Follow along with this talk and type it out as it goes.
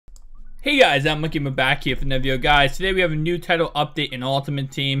Hey guys, I'm Monkey back here for another video. Guys, today we have a new title update in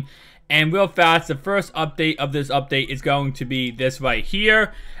Ultimate Team. And real fast, the first update of this update is going to be this right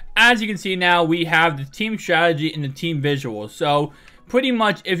here. As you can see now, we have the team strategy and the team visuals. So, pretty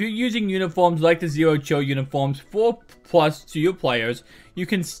much, if you're using uniforms like the Zero Chill uniforms 4+ to your players, you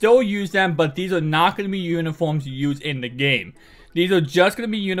can still use them, but these are not going to be uniforms you use in the game. These are just going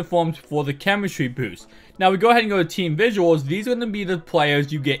to be uniforms for the chemistry boost. Now, we go ahead and go to team visuals. These are going to be the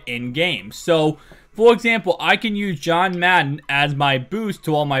players you get in-game. So, for example, I can use John Madden as my boost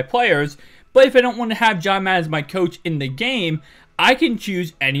to all my players. But if I don't want to have John Madden as my coach in the game, I can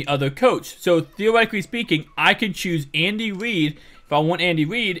choose any other coach. So, theoretically speaking, I could choose Andy Reid. If I want Andy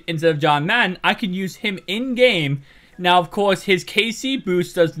Reid instead of John Madden, I can use him in-game. Now, of course, his KC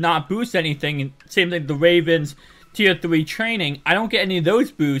boost does not boost anything. And same thing with the Ravens Tier 3 training. I don't get any of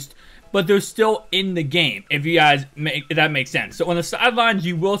those boosts, but they're still in the game, if that makes sense. So on the sidelines,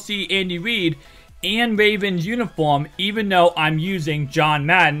 you will see Andy Reid and Ravens uniform, even though I'm using John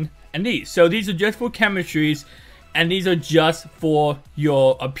Madden and these. So these are just for chemistries, and these are just for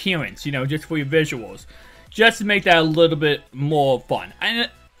your appearance, you know, just for your visuals. Just to make that a little bit more fun. And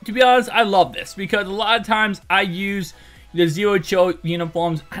to be honest, I love this, because a lot of times I use the Zero Chill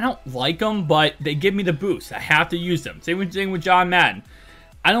uniforms. I don't like them, but they give me the boost. I have to use them. Same thing with John Madden.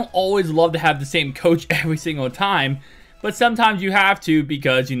 I don't always love to have the same coach every single time, but sometimes you have to,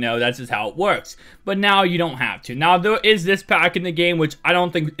 because, you know, that's just how it works. But now you don't have to. Now, there is this pack in the game, which I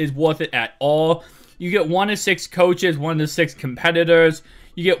don't think is worth it at all. You get 1 of 6 coaches, 1 of 6 competitors.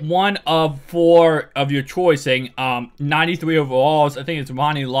 You get 1 of 4 of your choosing. 93 overalls. I think it's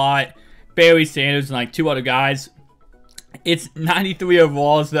Ronnie Lott, Barry Sanders, and like 2 other guys. It's 93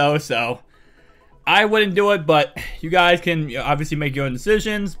 overalls though, so I wouldn't do it, but you guys can obviously make your own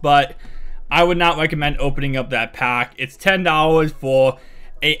decisions, but I would not recommend opening up that pack. It's $10 for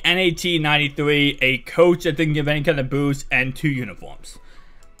a NAT 93, a coach that didn't give any kind of boost, and 2 uniforms.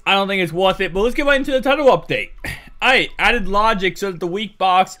 I don't think it's worth it, but let's get right into the title update. Alright, added logic so that the weak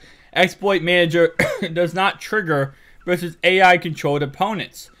box exploit manager does not trigger versus AI controlled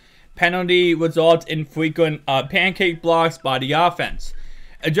opponents. Penalty results in frequent pancake blocks by the offense.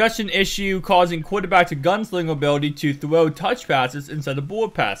 Address an issue causing quarterbacks a gunslinger ability to throw touch passes instead of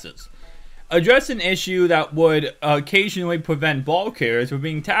board passes. Address an issue that would occasionally prevent ball carriers from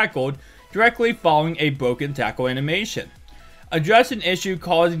being tackled directly following a broken tackle animation. Address an issue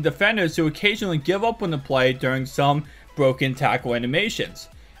causing defenders to occasionally give up on the play during some broken tackle animations.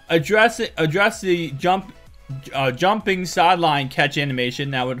 Address the jumping sideline catch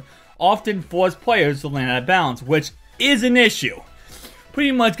animation that would often force players to land out of bounds, which is an issue.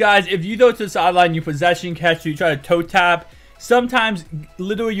 Pretty much, guys, if you go to the sideline, you possession catch, you try to toe tap, sometimes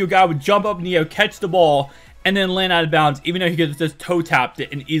literally your guy would jump up in the air, catch the ball, and then land out of bounds, even though he could have just toe tapped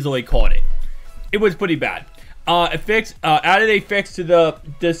it and easily caught it. It was pretty bad. Added a fix to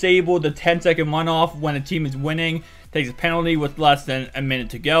disable the 10-second runoff when a team is winning, takes a penalty with less than a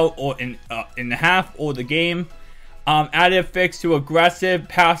minute to go, or in the half or the game. Added a fix to aggressive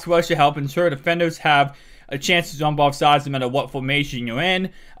pass rush to help ensure defenders have a chance to jump off sides no matter what formation you're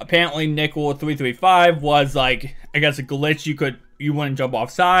in. Apparently, nickel 335 was like, I guess, a glitch. You wouldn't jump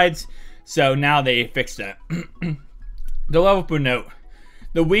off sides, so now they fixed that. Developer note: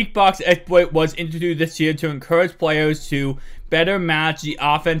 the weak box exploit was introduced this year to encourage players to better match the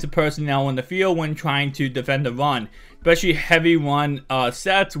offensive personnel on the field when trying to defend the run, especially heavy run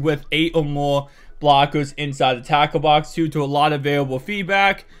sets with 8 or more blockers inside the tackle box. Due to a lot of valuable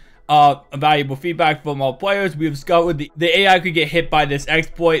feedback from all players, we've discovered the AI could get hit by this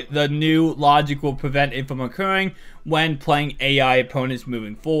exploit. The new logic will prevent it from occurring when playing AI opponents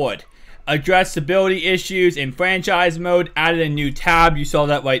moving forward. Address stability issues in franchise mode. Added a new tab. You saw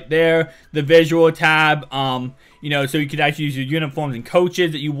that right there. The visual tab. You know, so you can actually use your uniforms and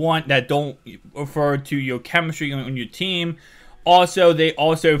coaches that you want that don't refer to your chemistry on your team. Also, they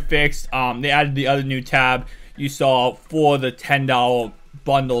also fixed, they added the other new tab you saw for the $10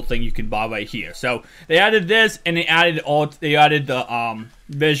 bundle thing you can buy right here. So, they added this, and they added the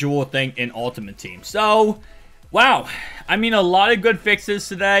visual thing in Ultimate Team. So, wow. I mean, a lot of good fixes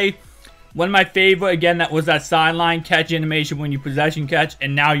today. One of my favorite, again, that was that sideline catch animation when you possession catch,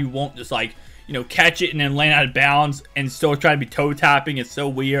 and now you won't just, like, you know, catch it and then land out of bounds and still try to be toe tapping. It's so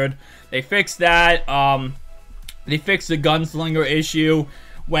weird. They fixed that. They fixed the gunslinger issue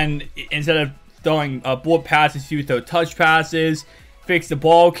when instead of throwing board passes, you throw touch passes. Fixed the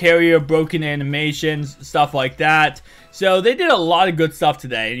ball carrier, broken animations, stuff like that. So they did a lot of good stuff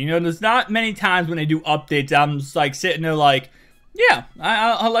today. You know, there's not many times when they do updates I'm just like sitting there like, yeah,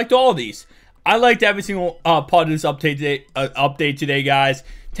 I liked all of these. I liked every single part of this update today, guys.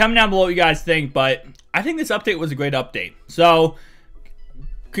 tell me down below what you guys think, but I think this update was a great update. So,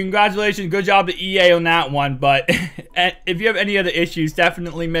 congratulations, good job to EA on that one, but if you have any other issues,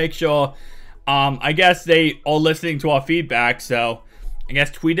 definitely make sure, I guess they are listening to our feedback, so I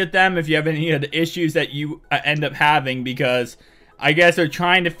guess tweet at them if you have any of the issues that you end up having, because I guess they're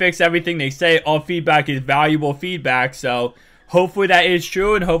trying to fix everything. They say all feedback is valuable feedback, so hopefully that is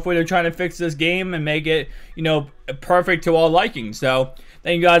true, and hopefully they're trying to fix this game and make it, you know, perfect to all liking. So,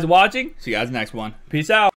 thank you guys for watching. See you guys in the next one. Peace out.